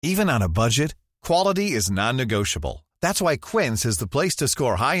Even on a budget, quality is non-negotiable. That's why Quince is the place to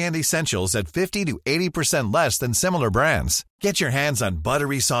score high-end essentials at 50 to 80% less than similar brands. Get your hands on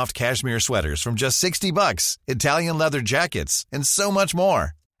buttery soft cashmere sweaters from just $60, Italian leather jackets, and so much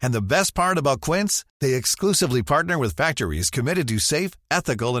more. And the best part about Quince, they exclusively partner with factories committed to safe,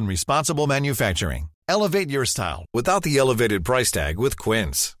 ethical, and responsible manufacturing. Elevate your style without the elevated price tag with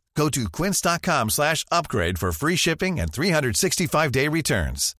Quince. Go to quince.com/upgrade for free shipping and 365-day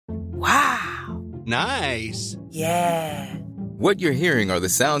returns. Wow. Nice. Yeah. What you're hearing are the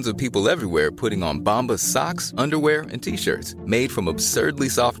sounds of people everywhere putting on Bombas socks, underwear, and T-shirts made from absurdly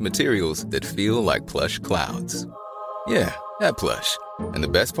soft materials that feel like plush clouds. Yeah, that plush. And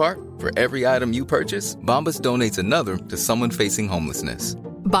the best part? For every item you purchase, Bombas donates another to someone facing homelessness.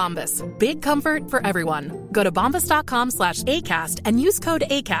 Bombas. Big comfort for everyone. Go to bombas.com/ACAST and use code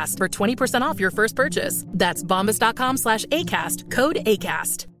ACAST for 20% off your first purchase. That's bombas.com/ACAST. Code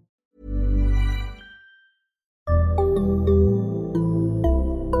ACAST.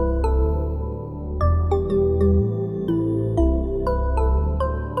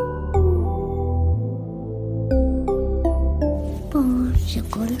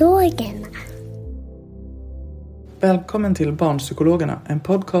 Barnpsykologerna. Välkommen till Barnpsykologerna, en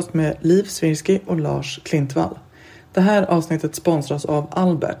podcast med Liv Svirsky och Lars Klintvall. Det här avsnittet sponsras av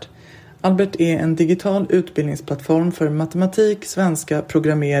Albert. Albert är en digital utbildningsplattform för matematik, svenska,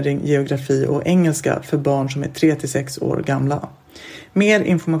 programmering, geografi och engelska för barn som är 3-6 år gamla. Mer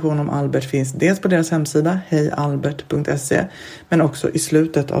information om Albert finns dels på deras hemsida hejalbert.se men också i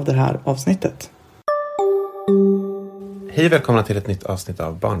slutet av det här avsnittet. Hej och välkomna till ett nytt avsnitt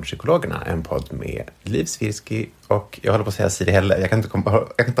av Barnpsykologerna, en podd med Liv Svirsky och jag håller på att säga Siri Helle. Jag kan inte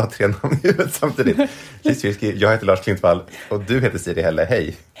ha 3 namn i huvudet samtidigt. Liv Svirsky, jag heter Lars Klintvall och du heter Siri Helle.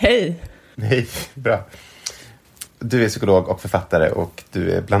 Hej! Hej! Hej, bra. Du är psykolog och författare och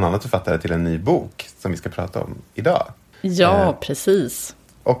du är bland annat författare till en ny bok som vi ska prata om idag. Ja, precis.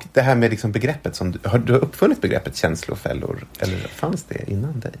 Och det här med liksom begreppet, har du uppfunnit begreppet känslofällor eller fanns det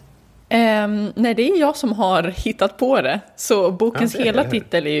innan dig? Nej, det är jag som har hittat på det. Så bokens hela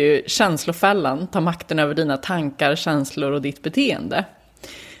titel är ju Känslofällan, ta makten över dina tankar, känslor och ditt beteende.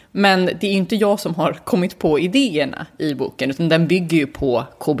 Men det är inte jag som har kommit på idéerna i boken, utan den bygger ju på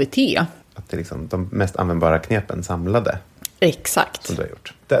KBT. Att det är liksom de mest användbara knepen samlade. Exakt. Som du har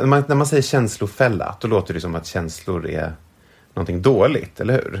gjort. När man säger känslofälla, då låter det som att känslor är någonting dåligt,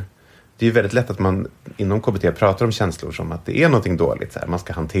 eller hur? Det är ju väldigt lätt att man inom KBT pratar om känslor som att det är någonting dåligt. Så här. Man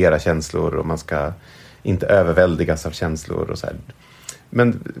ska hantera känslor och man ska inte överväldigas av känslor. Och så här.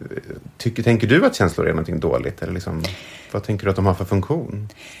 Men tänker du att känslor är någonting dåligt? Eller liksom, vad tänker du att de har för funktion?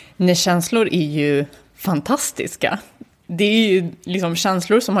 Nej, känslor är ju fantastiska. Det är ju liksom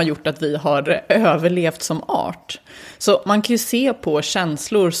känslor som har gjort att vi har överlevt som art. Så man kan ju se på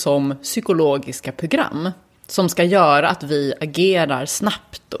känslor som psykologiska program som ska göra att vi agerar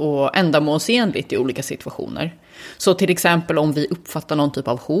snabbt och ändamålsenligt i olika situationer. Så till exempel om vi uppfattar någon typ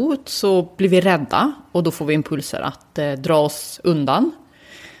av hot så blir vi rädda och då får vi impulser att dra oss undan.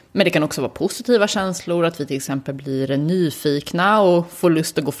 Men det kan också vara positiva känslor, att vi till exempel blir nyfikna och får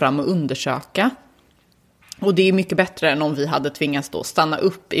lust att gå fram och undersöka. Och det är mycket bättre än om vi hade tvingats då stanna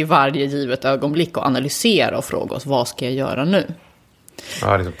upp i varje givet ögonblick och analysera och fråga oss, vad ska jag göra nu?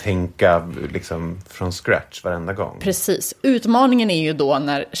 Ja, liksom tänka liksom från scratch varenda gång. Precis. Utmaningen är ju då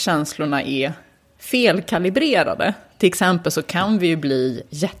när känslorna är felkalibrerade. Till exempel så kan vi ju bli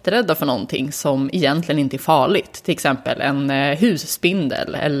jätterädda för någonting som egentligen inte är farligt. Till exempel en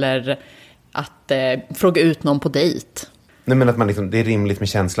husspindel eller att fråga ut någon på dejt. Nej, men att man liksom, det är rimligt med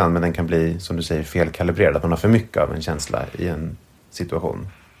känslan, men den kan bli, som du säger, felkalibrerad. Att man har för mycket av en känsla i en situation.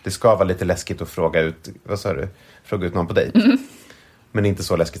 Det ska vara lite läskigt att fråga ut någon på dejt. Mm. Men inte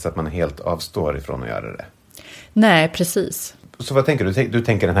så läskigt så att man helt avstår ifrån att göra det. Nej, precis. Så vad tänker du? Du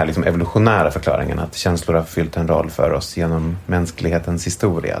tänker den här liksom evolutionära förklaringen att känslor har fyllt en roll för oss genom mänsklighetens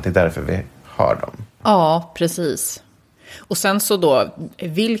historia. Det är därför vi har dem. Ja, precis. Och sen så då,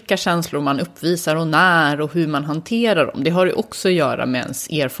 vilka känslor man uppvisar och när och hur man hanterar dem. Det har ju också att göra med ens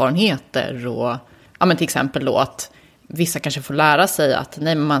erfarenheter. Och, ja, men till exempel då att vissa kanske får lära sig att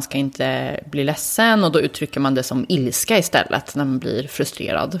nej, men man ska inte bli ledsen. Och då uttrycker man det som ilska istället när man blir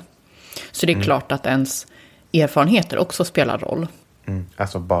frustrerad. Så det är klart att ens erfarenheter också spelar roll. Mm.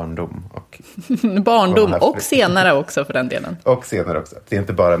 Alltså barndom och... barndom och senare också för den delen. Och senare också. Det är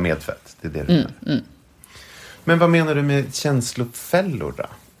inte bara medfött. Det är det du menar. Men vad menar du med känslofällor då?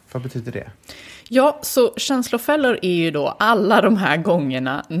 Vad betyder det? Ja, så känslofällor är ju då alla de här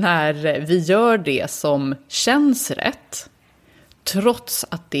gångerna när vi gör det som känns rätt, trots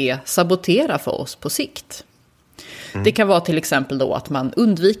att det saboterar för oss på sikt. Det kan vara till exempel då att man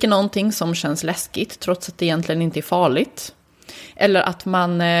undviker någonting som känns läskigt trots att det egentligen inte är farligt. Eller att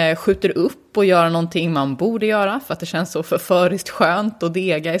man skjuter upp och gör någonting man borde göra för att det känns så förföriskt skönt att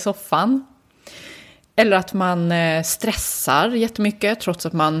dega i soffan. Eller att man stressar jättemycket trots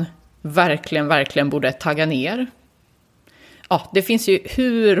att man verkligen borde tagga ner. Ja, det finns ju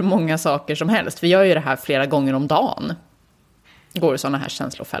hur många saker som helst. Vi gör ju det här flera gånger om dagen. Går i sådana här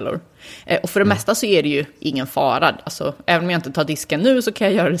känslofällor. Och för det mesta så är det ju ingen fara. Alltså, även om jag inte tar disken nu så kan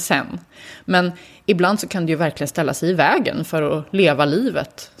jag göra det sen. Men ibland så kan det ju verkligen ställa sig i vägen för att leva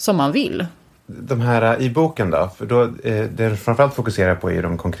livet som man vill. De här i boken då, för då det framförallt fokuserar på är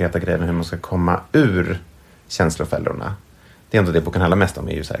de konkreta grejerna hur man ska komma ur känslofällorna. Det är ändå det boken handlar mest om,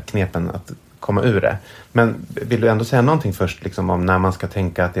 är ju så här knepen att komma ur det. Men vill du ändå säga någonting först liksom, om när man ska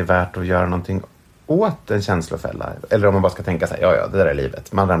tänka att det är värt att göra någonting åt en känslofälla? Eller om man bara ska tänka så här, ja, det där är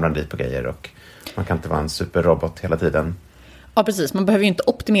livet. Man ramlar dit på grejer och man kan inte vara en superrobot hela tiden. Ja, precis. Man behöver ju inte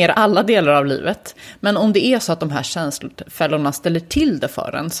optimera alla delar av livet. Men om det är så att de här känslofällorna ställer till det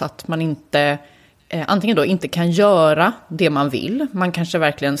för en så att man inte, antingen då inte kan göra det man vill. Man kanske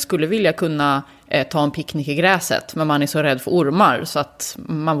verkligen skulle vilja kunna ta en picknick i gräset, men man är så rädd för ormar så att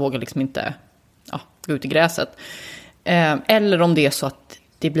man vågar liksom inte gå ut i gräset. Eller om det är så att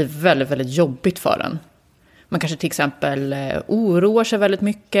det blir väldigt jobbigt för en. Man kanske till exempel oroar sig väldigt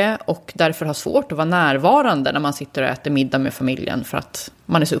mycket och därför har svårt att vara närvarande när man sitter och äter middag med familjen för att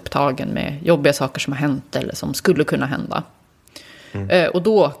man är så upptagen med jobbiga saker som har hänt eller som skulle kunna hända. Och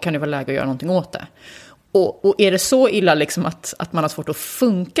då kan det vara läge att göra någonting åt det. Och är det så illa liksom att man har svårt att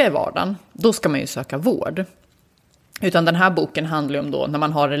funka i vardagen, då ska man ju söka vård. Utan den här boken handlar ju om då när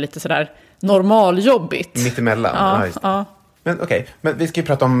man har det lite sådär normaljobbigt. Mittemellan. Ja. Men okej, men vi ska ju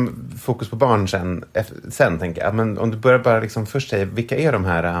prata om fokus på barn sen tänker jag. Men om du börjar bara liksom först säga, vilka är de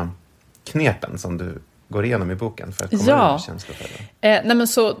här knepen som du går igenom i boken för att komma ur känslofällan? Nej men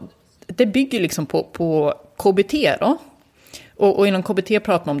så, det bygger liksom på KBT då. Och inom KBT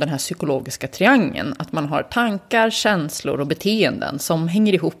pratar man om den här psykologiska triangeln. Att man har tankar, känslor och beteenden som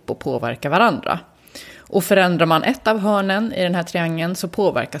hänger ihop och påverkar varandra. Och förändrar man ett av hörnen i den här triangeln så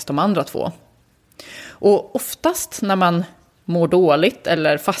påverkas de andra två. Och oftast när man mår dåligt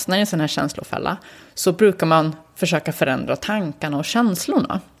eller fastnar i en sån här känslofälla så brukar man försöka förändra tankarna och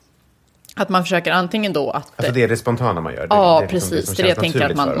känslorna. Att man försöker antingen då att... Alltså det är det spontana man gör? Ja, det precis. Det är det jag tänker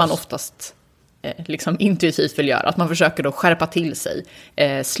att man oftast liksom intuitivt vill göra. Att man försöker då skärpa till sig.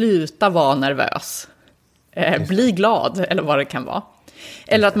 Sluta vara nervös. Bli glad, eller vad det kan vara.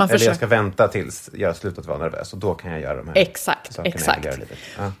 Eller att man försöker... Eller jag ska vänta tills jag har slutat vara nervös och då kan jag göra de här exakt. Jag vill göra i livet.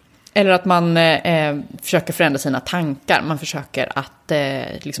 Ja. Eller att man försöker förändra sina tankar. Man försöker att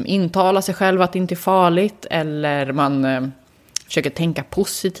liksom intala sig själv att det inte är farligt. Eller man försöker tänka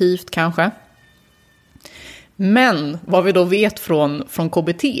positivt kanske. Men vad vi då vet från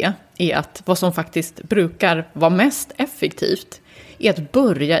KBT är att vad som faktiskt brukar vara mest effektivt är att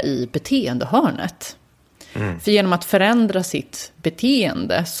börja i beteendehörnet. För genom att förändra sitt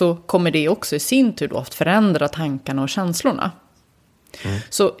beteende så kommer det också i sin tur då att förändra tankarna och känslorna.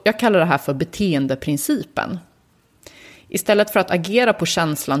 Så jag kallar det här för beteendeprincipen. Istället för att agera på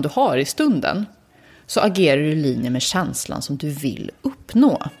känslan du har i stunden så agerar du i linje med känslan som du vill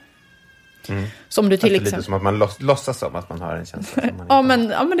uppnå. Som du till exempel... Lite som att man låtsas som att man har en känsla. Som man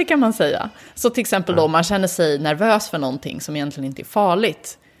ja, men det kan man säga. Så till exempel då om man känner sig nervös för någonting som egentligen inte är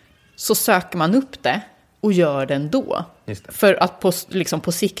farligt så söker man upp det och gör det ändå. För att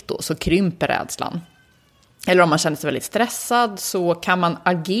på sikt då så krymper rädslan. Eller om man känner sig väldigt stressad så kan man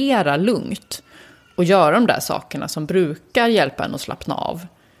agera lugnt och göra de där sakerna som brukar hjälpa en att slappna av.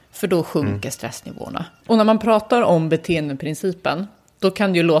 För då sjunker stressnivåerna. Och när man pratar om beteendeprincipen då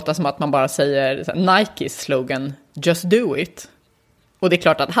kan det ju låta som att man bara säger Nikes slogan Just do it. Och det är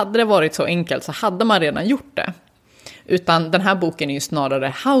klart att hade det varit så enkelt så hade man redan gjort det. Utan den här boken är ju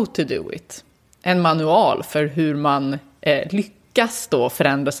snarare how to do it. En manual för hur man lyckas då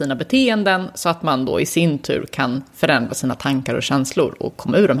förändra sina beteenden så att man då i sin tur kan förändra sina tankar och känslor och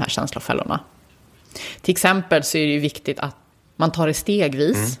komma ur de här känslofällorna. Till exempel så är det ju viktigt att man tar det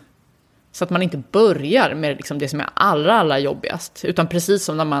stegvis så att man inte börjar med liksom det som är allra jobbigast. Utan precis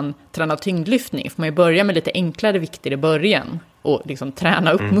som när man tränar tyngdlyftning får man ju börja med lite enklare vikter i början och liksom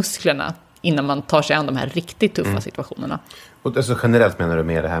träna upp musklerna innan man tar sig an de här riktigt tuffa situationerna. Och alltså generellt menar du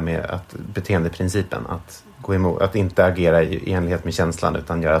med det här med att beteendeprincipen, att gå emot, att inte agera i enlighet med känslan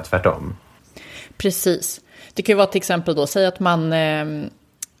utan göra tvärtom? Precis. Det kan ju vara till exempel då, säg att man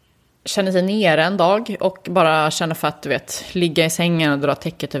känner sig nere en dag och bara känner för att ligga i sängen och dra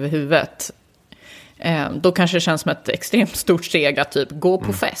täcket över huvudet. Då kanske det känns som ett extremt stort steg att typ gå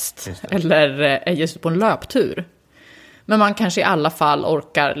på fest eller ge sig på en löptur. Men man kanske i alla fall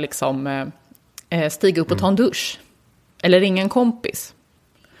orkar liksom stiga upp och ta en dusch. Eller ringa en kompis.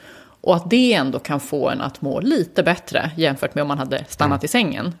 Och att det ändå kan få en att må lite bättre jämfört med om man hade stannat i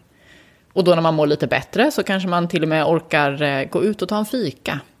sängen. Och då när man mår lite bättre så kanske man till och med orkar gå ut och ta en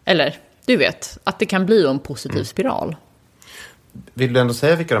fika. Eller, du vet, att det kan bli en positiv spiral. Vill du ändå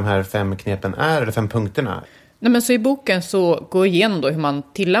säga vilka de här 5 knepen är, eller 5 punkterna? Nej, men så i boken så går igenom då hur man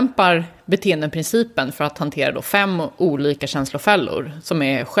tillämpar beteendeprincipen för att hantera då 5 olika känslofällor. Som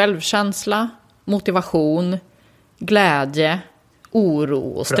är självkänsla, motivation, glädje, oro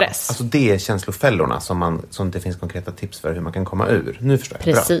och stress. Bra. Alltså det är känslofällorna som det finns konkreta tips för hur man kan komma ur. Nu förstår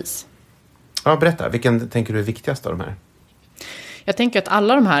jag. Precis. Bra. Ja, berätta. Vilken tänker du är viktigast av de här? Jag tänker att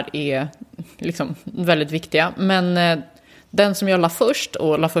alla de här är liksom väldigt viktiga. Men den som jag la först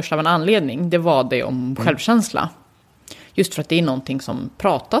av en anledning, det var det om självkänsla. Just för att det är någonting som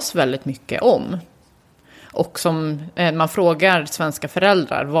pratas väldigt mycket om. Och som man frågar svenska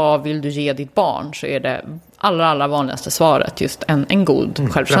föräldrar, vad vill du ge ditt barn? Så är det allra vanligaste svaret just en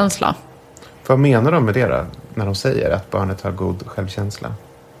god självkänsla. Bra. Vad menar de med det då, när de säger att barnet har god självkänsla?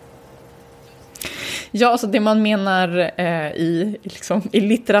 Ja, alltså det man menar i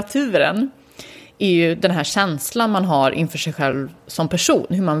litteraturen är ju den här känslan man har inför sig själv som person.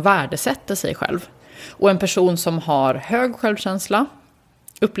 Hur man värdesätter sig själv. Och en person som har hög självkänsla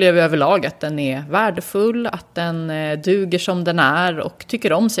upplever överlag att den är värdefull, att den duger som den är och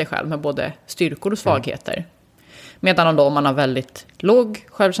tycker om sig själv med både styrkor och svagheter. Medan om man har väldigt låg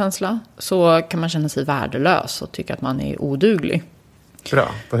självkänsla så kan man känna sig värdelös och tycka att man är oduglig.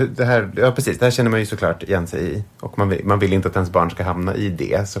 Bra. Ja, precis. Det här känner man ju såklart igen sig i. Och man vill inte att ens barn ska hamna i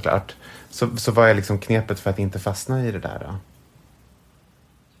det, såklart. Så vad är liksom knepet för att inte fastna i det där då?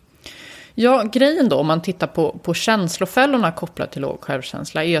 Ja, grejen då om man tittar på känslofällorna kopplat till låg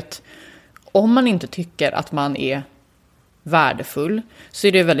självkänsla är att om man inte tycker att man är värdefull så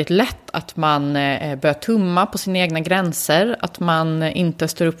är det väldigt lätt att man börjar tumma på sina egna gränser, att man inte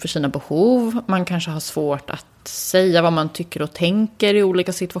står upp för sina behov, man kanske har svårt att säga vad man tycker och tänker i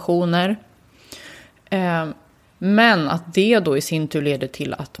olika situationer. Men att det då i sin tur leder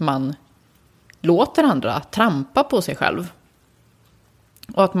till att man låter andra trampa på sig själv.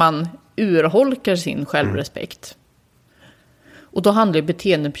 Och att man urholkar sin självrespekt. Och då handlar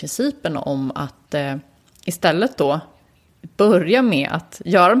beteendeprincipen om att istället då börja med att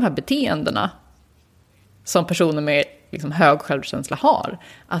göra de här beteendena som personer med liksom hög självkänsla har.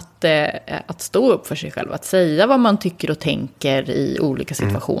 Att stå upp för sig själv, att säga vad man tycker och tänker i olika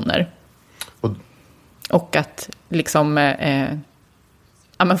situationer. Och att liksom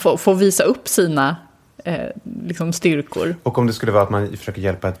få visa upp sina liksom styrkor. Och om det skulle vara att man försöker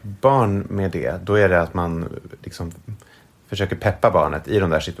hjälpa ett barn med det, då är det att man liksom försöker peppa barnet i de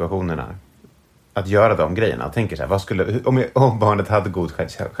där situationerna. Att göra de grejerna. Och tänker så här, om barnet hade god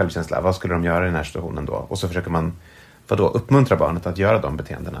självkänsla, vad skulle de göra i den här situationen då? Och så försöker man uppmuntra barnet att göra de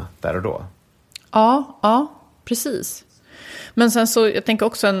beteendena där och då. Ja, precis. Men sen så, jag tänker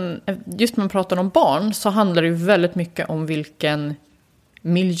också, just när man pratar om barn så handlar det ju väldigt mycket om vilken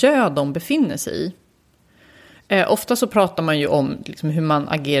miljö de befinner sig i. Ofta så pratar man ju om liksom hur man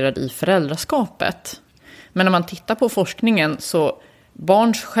agerar i föräldraskapet. Men när man tittar på forskningen så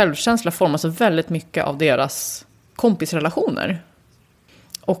barns självkänsla formas väldigt mycket av deras kompisrelationer.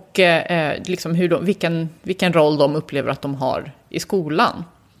 Och liksom vilken roll de upplever att de har i skolan.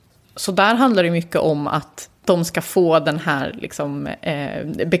 Så där handlar det mycket om att de ska få den här liksom,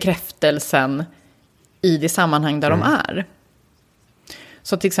 bekräftelsen i det sammanhang där de är.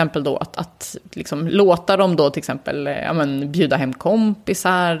 Så till exempel då att liksom låta dem då till exempel bjuda hem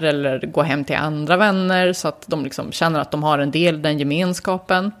kompisar eller gå hem till andra vänner så att de liksom känner att de har en del i den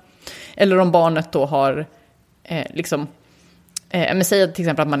gemenskapen. Eller om barnet då har säg till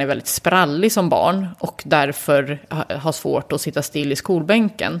exempel att man är väldigt sprallig som barn och därför har svårt att sitta still i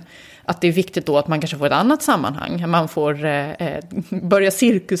skolbänken. Att det är viktigt då att man kanske får ett annat sammanhang. Man får börja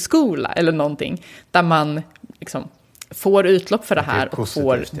cirkusskola eller någonting där man liksom får utlopp för det här och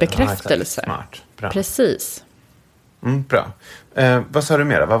får bekräftelse. Ja, smart. Bra. Precis. Bra. Vad sa du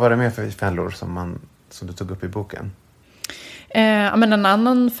mer? Vad var det mer för fällor som du tog upp i boken? Men en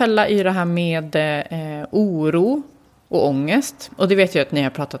annan fälla är det här med oro och ångest. Och det vet jag att ni har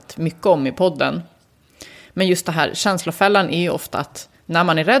pratat mycket om i podden. Men just det här, känslofällan är ju ofta att när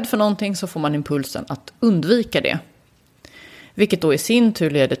man är rädd för någonting så får man impulsen att undvika det. Vilket då i sin tur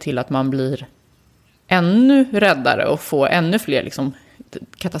leder till att man blir ännu räddare och får ännu fler liksom,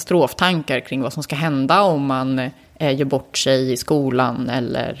 katastroftankar kring vad som ska hända om man gör bort sig i skolan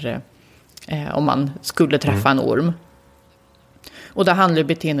eller om man skulle träffa en orm. Och där handlar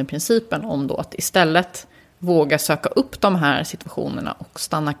beteendeprincipen om då att istället våga söka upp de här situationerna och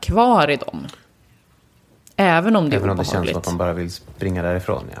stanna kvar i dem. Även om det är obehagligt. Även om det känns som att man bara vill springa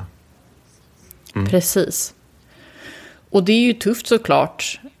därifrån, ja. Precis. Och det är ju tufft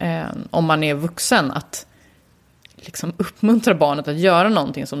såklart om man är vuxen att liksom uppmuntra barnet att göra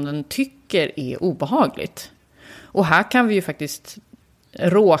någonting som den tycker är obehagligt. Och här kan vi ju faktiskt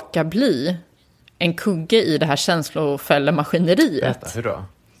råka bli en kugge i det här känslofällemaskineriet. Berätta, hur då?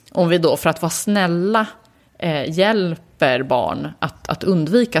 Om vi då för att vara snälla hjälper barn att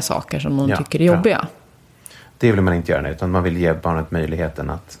undvika saker som de tycker är jobbiga. Det vill man inte göra, utan man vill ge barnet möjligheten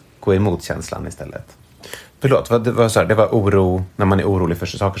att gå emot känslan istället. Förlåt, det var oro när man är orolig för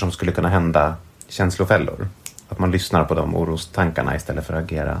saker som skulle kunna hända, känslofällor. Att man lyssnar på de orostankarna istället för att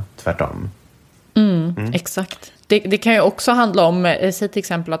agera tvärtom. Exakt. Det kan ju också handla om, säg till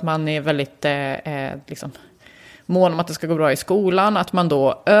exempel att man är väldigt liksom, mån om att det ska gå bra i skolan. Att man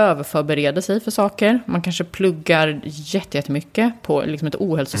då överförbereder sig för saker. Man kanske pluggar jättemycket på liksom ett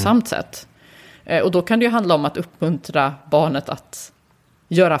ohälsosamt sätt. Och då kan det ju handla om att uppmuntra barnet att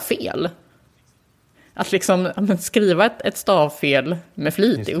göra fel. Att liksom skriva ett stavfel med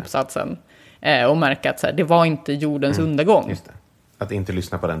flit i uppsatsen. Och märka att så här, det var inte jordens undergång. Just det. Att inte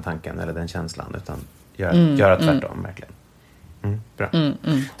lyssna på den tanken eller den känslan, utan göra tvärtom verkligen. Bra.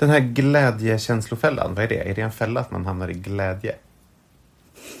 Den här glädjekänslofällan, vad är det? Är det en fälla att man hamnar i glädje?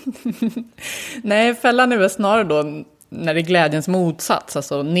 Nej, fällan är väl snarare då när det är glädjens motsats,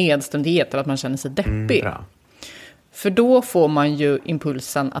 alltså nedstämdhet eller att man känner sig deppig. Bra. För då får man ju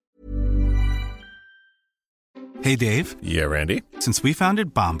impulsen att... Hey Dave. Yeah, Randy. Since we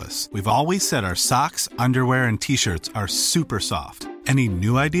founded Bombas, we've always said our socks, underwear, and t-shirts are super soft. Any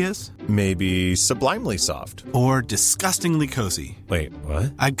new ideas? Maybe sublimely soft. Or disgustingly cozy. Wait, what?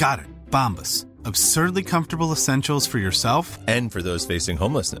 I got it. Bombas. Absurdly comfortable essentials for yourself and for those facing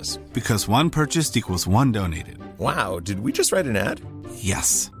homelessness. Because one purchased equals one donated. Wow, did we just write an ad?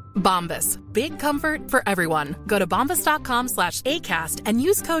 Yes. Bombas. Big comfort for everyone. Go to bombas.com/ACAST and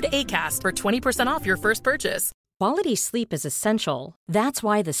use code ACAST for 20% off your first purchase. Quality sleep is essential. That's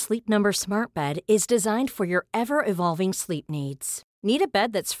why the Sleep Number Smart Bed is designed for your ever-evolving sleep needs. Need a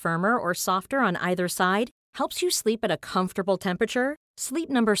bed that's firmer or softer on either side? Helps you sleep at a comfortable temperature? Sleep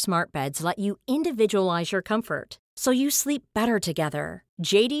Number Smart Beds let you individualize your comfort, so you sleep better together.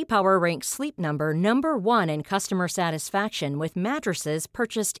 JD Power ranks Sleep Number #1 in customer satisfaction with mattresses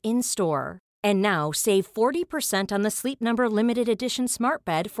purchased in-store. And now save 40% on the Sleep Number Limited Edition Smart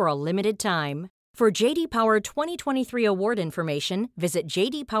Bed for a limited time. For JD Power 2023 award information, visit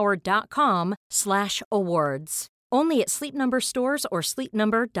jdpower.com/awards. Only at Sleep Number stores or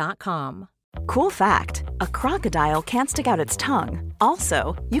sleepnumber.com. Cool fact, a crocodile can't stick out its tongue.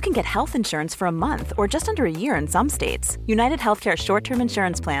 Also, you can get health insurance for a month or just under a year in some states. United Healthcare short-term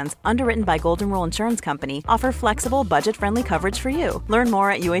insurance plans, underwritten by Golden Rule Insurance Company, offer flexible, budget-friendly coverage for you. Learn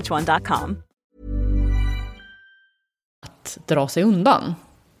more at uh1.com. Att dra sig undan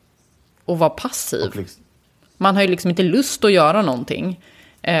och vara passiv. Man har ju liksom inte lust att göra någonting.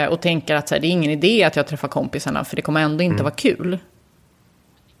 Och tänker att så här, det är ingen idé att jag träffar kompisarna, för det kommer ändå inte vara kul.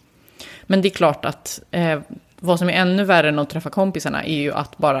 Men det är klart att vad som är ännu värre än att träffa kompisarna är ju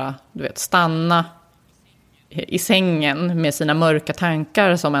att bara, stanna i sängen med sina mörka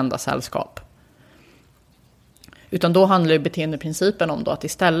tankar som enda sällskap. Utan då handlar ju beteendeprincipen om då att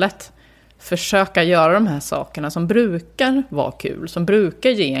istället försöka göra de här sakerna som brukar vara kul, som brukar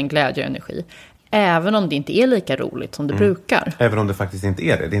ge en glädje och energi, även om det inte är lika roligt som det brukar. Även om det faktiskt inte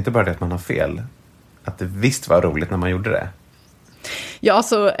är det. Det är inte bara det att man har fel. Att det visst var roligt när man gjorde det. Ja,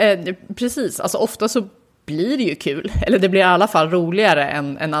 alltså, precis. Alltså, ofta så blir det ju kul. Eller det blir i alla fall roligare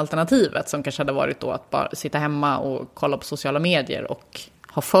än alternativet som kanske hade varit då att bara sitta hemma och kolla på sociala medier och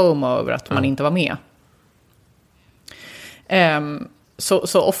ha FOMO över att man inte var med.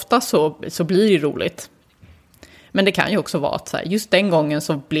 Så ofta så blir det roligt. Men det kan ju också vara att så här, just den gången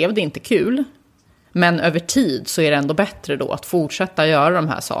så blev det inte kul. Men över tid så är det ändå bättre då att fortsätta göra de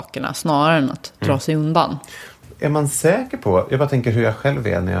här sakerna snarare än att dra sig undan. Är man säker på, jag bara tänker hur jag själv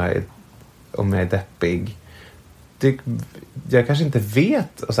är när om jag är deppig. Jag kanske inte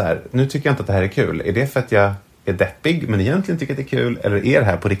vet, och så här, nu tycker jag inte att det här är kul. Är det för att jag är deppig men egentligen tycker att det är kul? Eller är det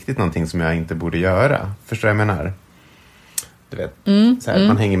här på riktigt någonting som jag inte borde göra? Förstår jag menar? Du vet, så här,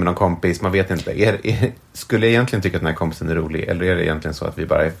 man hänger med någon kompis, man vet inte. Skulle jag egentligen tycka att den här kompisen är rolig? Eller är det egentligen så att vi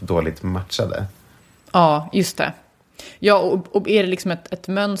bara är dåligt matchade? Ja, just det. Ja, och är det liksom ett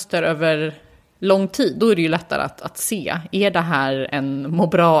mönster över lång tid, då är det ju lättare att se. Är det här en må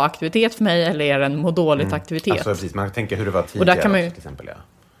bra aktivitet för mig eller är det en må dåligt aktivitet? Alltså precis, man tänker hur det var tidigare och där kan man ju, till exempel. Ja.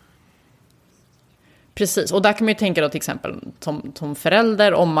 Precis, och där kan man ju tänka då till exempel som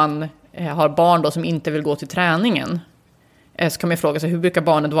förälder, om man har barn då som inte vill gå till träningen, så kan man fråga sig, hur brukar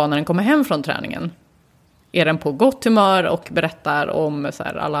barnet vara när den kommer hem från träningen? Är den på gott humör och berättar om så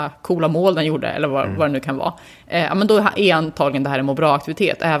här, alla coola mål den gjorde, eller vad det nu kan vara? Men då är antagligen det här en må bra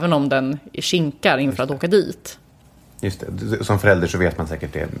aktivitet, även om den kinkar inför att åka dit. Just det. Som förälder så vet man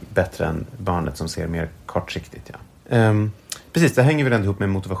säkert det bättre än barnet som ser mer kortsiktigt. Ja. Precis, det hänger väl ändå ihop med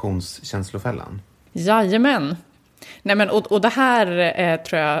motivationskänslofällan. Jajamän. Nej, men, och det här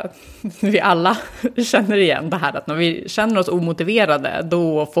tror jag vi alla känner igen. Det här att när vi känner oss omotiverade,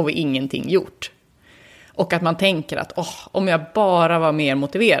 då får vi ingenting gjort. Och att man tänker att om jag bara var mer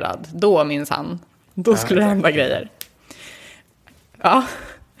motiverad, då minsann, då skulle det hända grejer. Ja,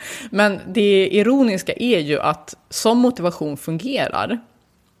 men det ironiska är ju att som motivation fungerar,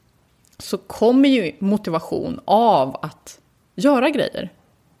 så kommer ju motivation av att göra grejer.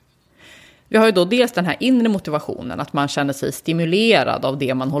 Vi har ju då dels den här inre motivationen, att man känner sig stimulerad av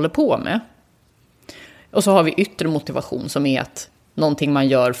det man håller på med. Och så har vi yttre motivation som är att någonting man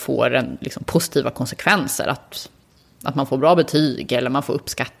gör får en liksom positiva konsekvenser. Att man får bra betyg eller man får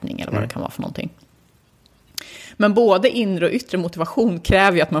uppskattning eller vad det kan vara för någonting. Men både inre och yttre motivation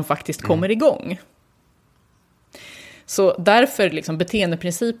kräver ju att man faktiskt kommer igång. Så därför liksom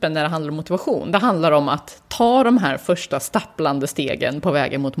beteendeprincipen när det handlar om motivation, det handlar om att ta de här första stapplande stegen på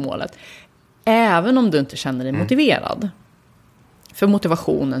vägen mot målet. Även om du inte känner dig motiverad. För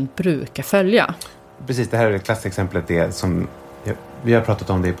motivationen brukar följa. Precis, det här är det klassexemplet det som vi har pratat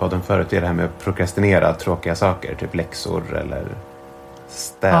om det i podden förut. Det är det här med att prokrastinera tråkiga saker, typ läxor eller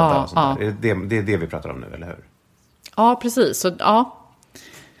städa och sånt där. Det är det vi pratar om nu, eller hur? Ja, precis. Så, ja,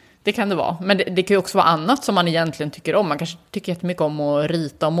 det kan det vara. Men det kan ju också vara annat som man egentligen tycker om. Man kanske tycker jättemycket om att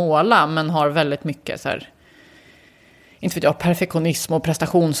rita och måla, men har väldigt mycket så här, inte vet jag, perfektionism och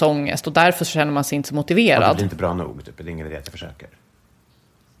prestationsångest. Och därför så känner man sig inte så motiverad. Det blir inte bra nog, typ. Det är ingen idé att jag försöker.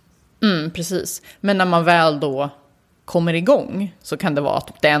 Precis. Men när man väl då kommer igång så kan det vara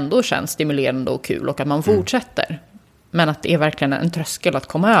att det ändå känns stimulerande och kul och att man fortsätter. Men att det är verkligen en tröskel att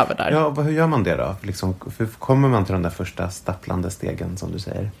komma över där. Ja, hur gör man det då? Liksom, hur kommer man till de där första stapplande stegen som du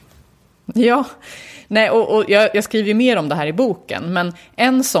säger? Ja, nej, och jag skriver ju mer om det här i boken. Men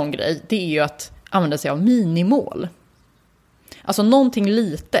en sån grej, det är ju att använda sig av minimål. Alltså någonting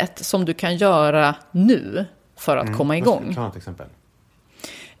litet som du kan göra nu för att komma igång. Ta ett exempel.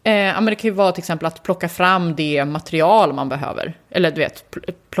 Men det kan ju vara till exempel att plocka fram det material man behöver. Eller du vet,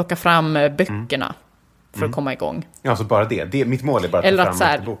 plocka fram böckerna för att komma igång. Ja, så bara det. Mitt mål är bara att ta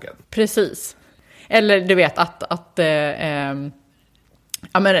fram boken. Precis. Eller du vet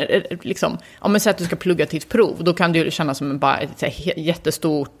liksom, om man säger att du ska plugga till ett prov, då kan det ju kännas som bara ett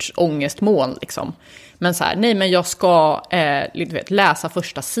jättestort ångestmoln liksom. Men så här, nej, men jag ska läsa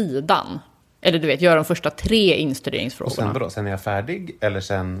första sidan. Eller du vet, göra de första 3 instuderingsfrågorna. Och sen då? Sen är jag färdig? Eller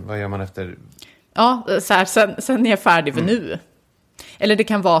sen, vad gör man efter? Ja, så här, sen är jag färdig för nu. Eller det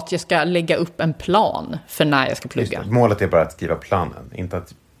kan vara att jag ska lägga upp en plan för när jag ska plugga. Målet är bara att skriva planen. Inte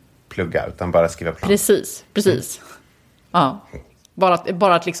att plugga, utan bara skriva planen. Precis. Ja.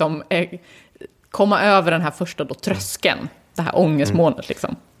 Bara att liksom komma över den här första då tröskeln. Det här ångestmålet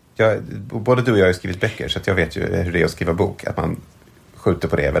liksom. Både du och jag har skrivit böcker, så att jag vet ju hur det är att skriva bok. Att man skjuter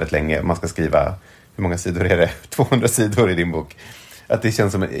på det väldigt länge. Man ska skriva, hur många sidor är det? 200 sidor i din bok. Att det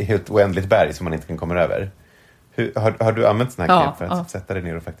känns som ett helt oändligt berg som man inte kan komma över. Har du använt sån här knep för att sätta dig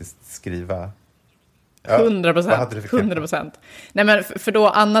ner och faktiskt skriva? 100%. Nej, men för då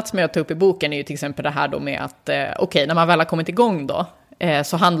annat som jag tar upp i boken är ju till exempel det här då med att när man väl har kommit igång då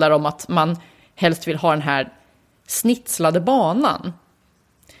så handlar det om att man helst vill ha den här snitslade banan.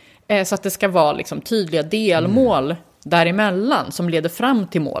 Så att det ska vara liksom tydliga delmål däremellan som leder fram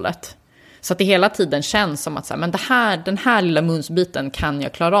till målet. Så att det hela tiden känns som att så här, men den här lilla munsbiten kan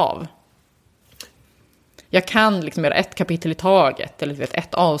jag klara av. Jag kan liksom göra ett kapitel i taget eller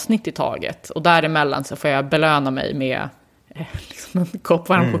ett avsnitt i taget. Och däremellan så får jag belöna mig med liksom en kopp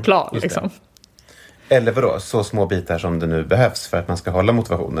varm choklad. Liksom. Eller vadå, så små bitar som det nu behövs för att man ska hålla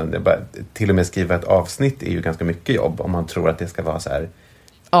motivationen. Till och med skriva ett avsnitt är ju ganska mycket jobb om man tror att det ska vara så här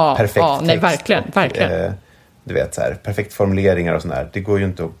perfekt text. Nej, verkligen. Du vet, så här, perfekt formuleringar och sånt där. Det går ju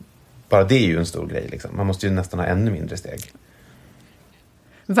inte att, bara det är ju en stor grej liksom. Man måste ju nästan ha ännu mindre steg.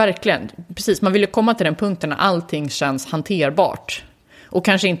 Verkligen, precis. Man vill ju komma till den punkten när allting känns hanterbart. Och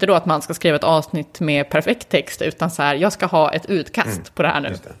kanske inte då att man ska skriva ett avsnitt med perfekt text, utan så här, jag ska ha ett utkast på det här nu.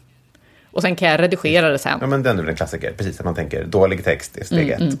 Det. Och sen kan jag redigera det sen. Ja, men den är en klassiker. Precis, att man tänker dålig text är steg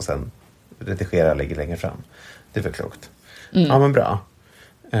 1 och sen redigera lägger längre fram. Det är väl klokt. Ja, men bra.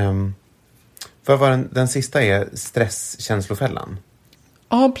 Vad var den sista är stresskänslofällan?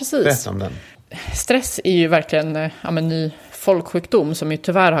 Ja, precis. Berätta om den. Stress är ju verkligen ny folksjukdom som ju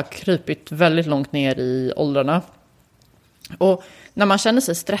tyvärr har krypit väldigt långt ner i åldrarna. Och när man känner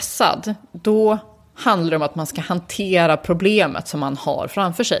sig stressad, då handlar det om att man ska hantera problemet som man har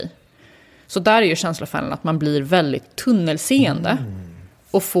framför sig. Så där är ju känslofällan att man blir väldigt tunnelseende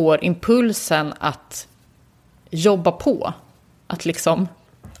och får impulsen att jobba på, att liksom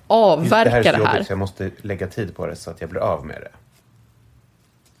avverka det här. Så jag måste lägga tid på det så att jag blir av med det.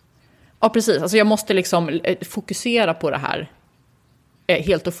 Ja, precis. Alltså jag måste liksom fokusera på det här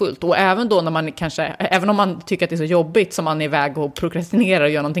helt och fullt. Och även då när man kanske, även om man tycker att det är så jobbigt som man är iväg och prokrastinerar och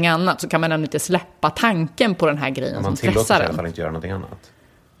gör någonting annat, så kan man ändå inte släppa tanken på den här grejen som stressar en. Man tillåter sig i alla fall inte göra någonting annat.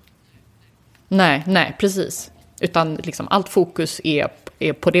 Nej, precis. Utan liksom allt fokus är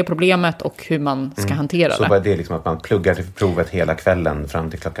på det problemet och hur man ska hantera det. Så bara det liksom att man pluggar till provet hela kvällen fram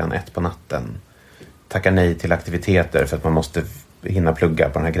till 1:00 på natten. Tackar nej till aktiviteter för att man måste hinna plugga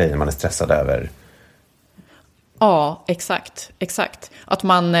på den här grejen man är stressad över. Ja, exakt. Att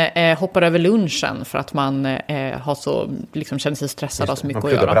man hoppar över lunchen för att man har så, liksom, känner sig stressad av så mycket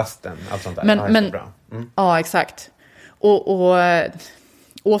att göra. Man pluggar på rasten, allt sånt där. Men, bra. Ja, exakt. Och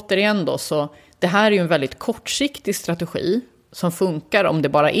återigen då, så det här är ju en väldigt kortsiktig strategi som funkar om det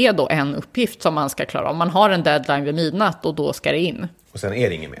bara är då en uppgift som man ska klara av. Man har en deadline vid midnatt och då ska det in. Och sen är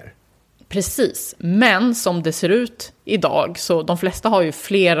det inget mer. Precis, men som det ser ut idag så de flesta har ju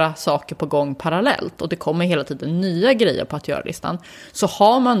flera saker på gång parallellt och det kommer hela tiden nya grejer på att göra-listan. Så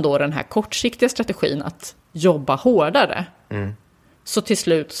har man då den här kortsiktiga strategin att jobba hårdare, så till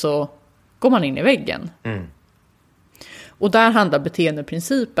slut så går man in i väggen. Och där handlar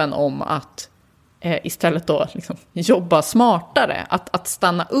beteendeprincipen om att istället då liksom jobba smartare, att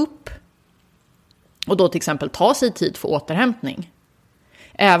stanna upp och då till exempel ta sig tid för återhämtning.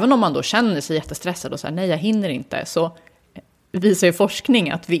 Även om man då känner sig jättestressad och säger nej, jag hinner inte, så visar ju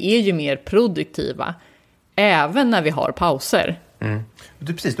forskning att vi är ju mer produktiva även när vi har pauser.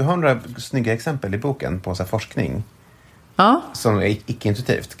 Du har några snygga exempel i boken på så här forskning som är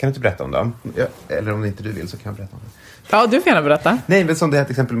icke-intuitivt. Kan du inte berätta om dem? Eller om inte du vill så kan jag berätta om det. Ja, du får gärna berätta. Nej, men som det här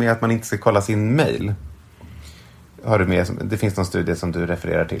till exempel med att man inte ska kolla sin mail. Har du med, det finns någon studie som du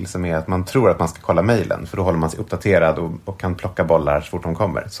refererar till som är att man tror att man ska kolla mailen för då håller man sig uppdaterad och kan plocka bollar så fort de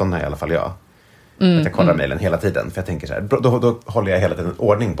kommer. Sån är i alla fall jag. Att jag kollar mailen hela tiden för jag tänker så här, då håller jag hela tiden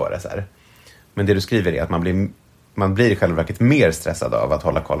ordning på det så här. Men det du skriver är att man blir i själva verket mer stressad av att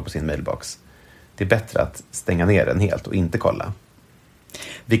hålla koll på sin mailbox. Det är bättre att stänga ner den helt och inte kolla.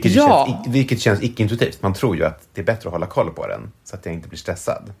 Vilket känns icke-intuitivt. Man tror ju att det är bättre att hålla koll på den så att jag inte blir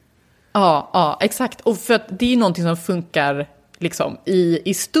stressad. Ja, exakt. Och för att det är någonting som funkar liksom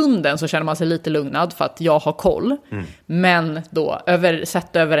i stunden, så känner man sig lite lugnad för att jag har koll. Men då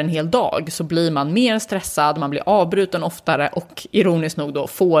sett över en hel dag så blir man mer stressad, man blir avbruten oftare och ironiskt nog då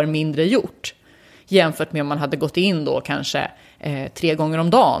får mindre gjort. Jämfört med om man hade gått in då kanske 3 gånger om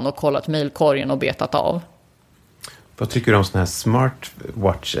dagen och kollat mejlkorgen och betat av. Vad tycker du om såna här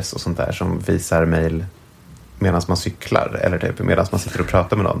smartwatches och sånt där som visar mejl medan man cyklar eller typ medan man sitter och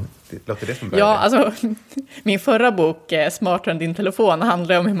pratar med någon? Låter det som börjar? Ja, alltså min förra bok, Smartare än din telefon,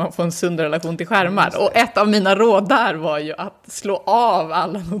 handlar om hur man får en sund relation till skärmar. Och ett av mina råd där var ju att slå av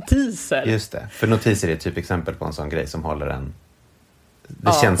alla notiser. Just det, för notiser är ett typ exempel på en sån grej som håller en...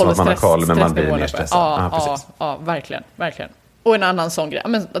 Det känns som att man har koll, men man blir mer stressad. Ja, verkligen. Och en annan sån grej,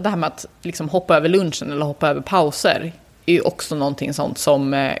 men det här med att liksom hoppa över lunchen eller hoppa över pauser är ju också någonting sånt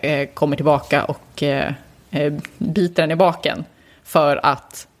som kommer tillbaka och biter den i baken. För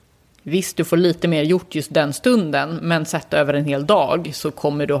att visst, du får lite mer gjort just den stunden, men sett över en hel dag så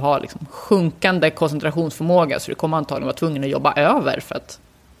kommer du ha liksom sjunkande koncentrationsförmåga, så du kommer antagligen vara tvungen att jobba över för att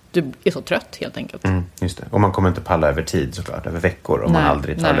du är så trött helt enkelt. Just det. Och man kommer inte palla över tid såklart, över veckor. Om man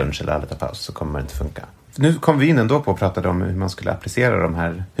aldrig tar lunch eller aldrig tar paus så kommer det inte funka. Nu kom vi in ändå på och pratade om hur man skulle applicera de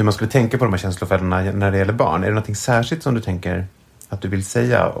här, hur man skulle tänka på de här känslofällorna när det gäller barn. Är det något särskilt som du tänker att du vill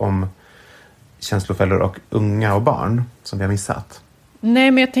säga om känslofällor och unga och barn som vi har missat?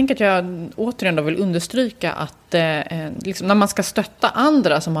 Nej, men jag tänker att jag återigen då vill understryka att liksom, när man ska stötta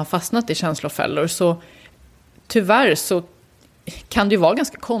andra som har fastnat i känslofällor, så tyvärr så kan det ju vara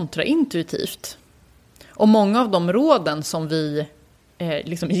ganska kontraintuitivt. Och många av de råden som vi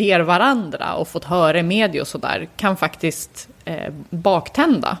liksom ger varandra och fått höra i media och sådär kan faktiskt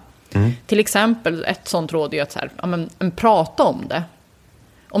baktända. Till exempel ett sånt råd är att så här, prata om det.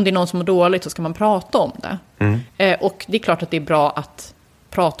 Om det är någon som mår dåligt så ska man prata om det. Och det är klart att det är bra att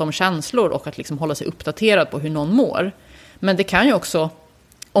prata om känslor och att liksom hålla sig uppdaterad på hur någon mår. Men det kan ju också,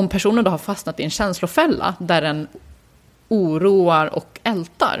 om personen då har fastnat i en känslofälla där den oroar och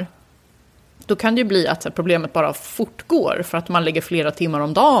ältar, då kan det ju bli att problemet bara fortgår för att man lägger flera timmar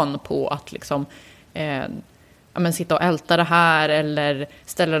om dagen på att liksom, sitta och älta det här eller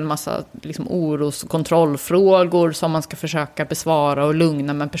ställa en massa liksom, oros- och kontrollfrågor som man ska försöka besvara och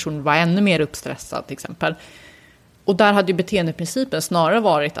lugna, men personen var ännu mer uppstressad till exempel. Och där hade ju beteendeprincipen snarare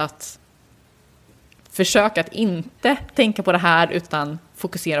varit att försöka att inte tänka på det här utan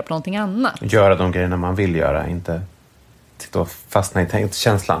fokusera på någonting annat. Göra de grejerna man vill göra, inte sitta och fastna i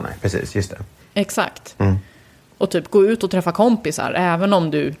känslan. Nej, precis, just det. Exakt. Och typ gå ut och träffa kompisar även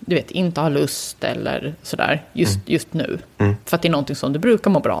om du vet, inte har lust eller sådär just nu. För att det är någonting som du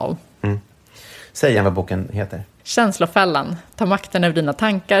brukar må bra av. Säg igen vad boken heter. Känslofällan. Ta makten över dina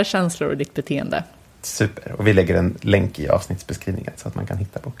tankar, känslor och ditt beteende. Super. Och vi lägger en länk i avsnittsbeskrivningen så att man kan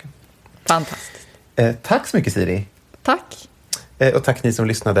hitta boken. Fantastiskt. Tack så mycket, Siri. Tack. Och tack ni som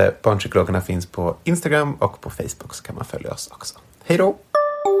lyssnade. Barnpsykologerna finns på Instagram och på Facebook, så kan man följa oss också. Hej då!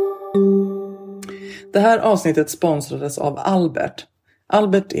 Det här avsnittet sponsrades av Albert.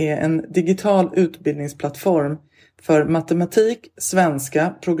 Albert är en digital utbildningsplattform för matematik,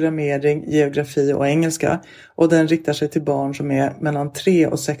 svenska, programmering, geografi och engelska. Och den riktar sig till barn som är mellan 3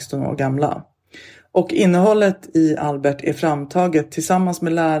 och 16 år gamla. Och innehållet i Albert är framtaget tillsammans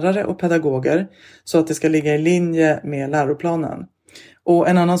med lärare och pedagoger så att det ska ligga i linje med läroplanen. Och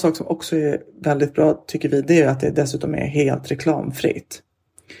en annan sak som också är väldigt bra tycker vi, det är att det dessutom är helt reklamfritt.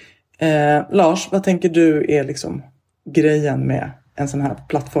 Lars, vad tänker du är liksom grejen med en sån här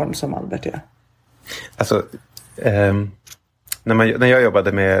plattform som Albert är? Alltså, när jag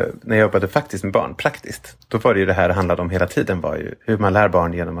jobbade faktiskt med barn praktiskt, då var det ju det här handlade om hela tiden, var ju hur man lär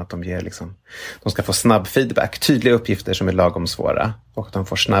barn genom att de ger de ska få snabb feedback, tydliga uppgifter som är lagom svåra, och de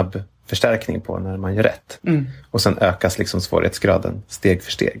får snabb förstärkning på när man gör rätt. Och sen ökas svårighetsgraden steg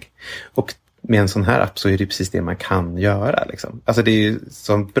för steg. Och med en sån här app så är det precis det man kan göra. Alltså det är ju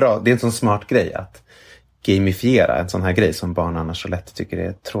det är en sån smart grej att gamifiera en sån här grej som barn annars så lätt tycker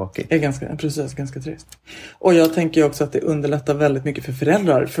är tråkigt. Det är ganska trist. Och jag tänker också att det underlättar väldigt mycket för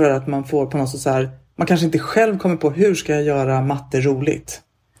föräldrar, för att man får på något sätt så här, man kanske inte själv kommer på hur ska jag göra matte roligt.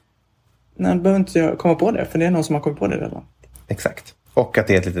 Nej, behöver inte jag komma på det, för det är någon som har kommit på det redan. Exakt. Och att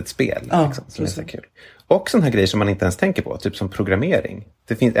det är ett litet spel som är så kul. Och sådana här grejer som man inte ens tänker på, typ som programmering.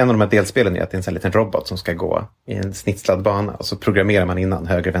 Det finns en av de här delspelen är att det är en sån här liten robot som ska gå i en snitslad bana, och så programmerar man innan,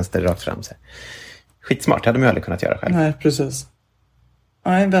 höger, vänster, rakt fram sig. Skitsmart, det hade man ju aldrig kunnat göra själv. Nej, precis.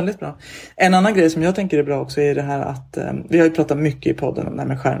 Nej, väldigt bra. En annan grej som jag tänker är bra också är det här att vi har ju pratat mycket i podden om det här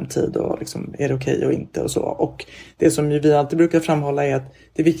med skärmtid och är det okej och inte och så. Och det som vi alltid brukar framhålla är att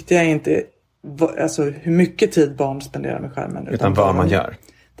det viktiga är inte hur mycket tid barn spenderar med skärmen. Utan vad man gör.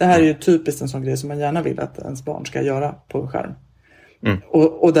 Det här är ju typiskt en sån grej som man gärna vill att ens barn ska göra på en skärm.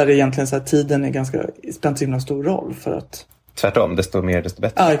 Och där det egentligen så här, tiden är spelar så himla stor roll för att... Tvärtom, desto mer desto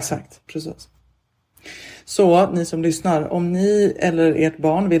bättre. Ja, exakt. Precis. Så ni som lyssnar, om ni eller ert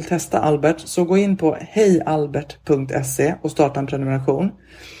barn vill testa Albert, så gå in på hejalbert.se och starta en prenumeration.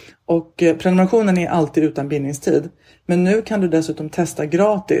 Och prenumerationen är alltid utan bindningstid. Men nu kan du dessutom testa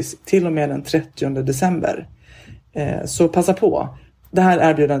gratis till och med den 30 december. Så passa på. Det här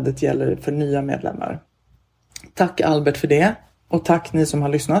erbjudandet gäller för nya medlemmar. Tack Albert för det. Och tack ni som har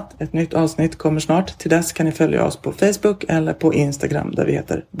lyssnat. Ett nytt avsnitt kommer snart. Till dess kan ni följa oss på Facebook eller på Instagram där vi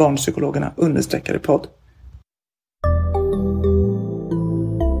heter barnpsykologerna_podd.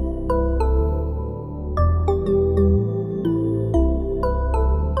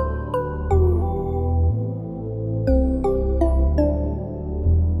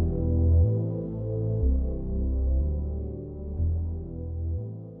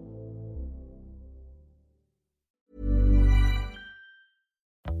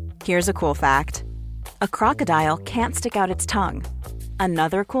 Here's a cool fact. A crocodile can't stick out its tongue.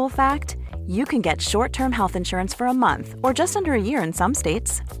 Another cool fact, you can get short-term health insurance for a month or just under a year in some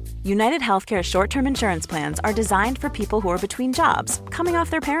states. United Healthcare short-term insurance plans are designed for people who are between jobs, coming off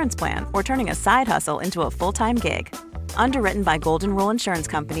their parents' plan, or turning a side hustle into a full-time gig. Underwritten by Golden Rule Insurance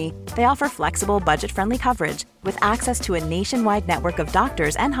Company, they offer flexible, budget-friendly coverage with access to a nationwide network of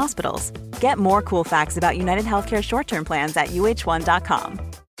doctors and hospitals. Get more cool facts about United Healthcare short-term plans at uh1.com.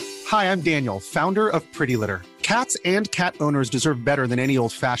 Hi, I'm Daniel, founder of Pretty Litter. Cats and cat owners deserve better than any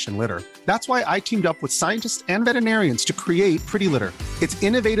old-fashioned litter. That's why I teamed up with scientists and veterinarians to create Pretty Litter. Its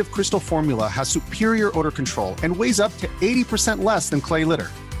innovative crystal formula has superior odor control and weighs up to 80% less than clay litter.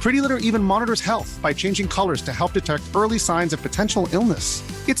 Pretty Litter even monitors health by changing colors to help detect early signs of potential illness.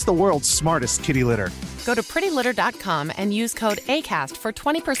 It's the world's smartest kitty litter. Go to prettylitter.com and use code ACAST for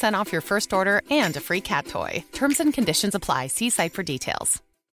 20% off your first order and a free cat toy. Terms and conditions apply. See site for details.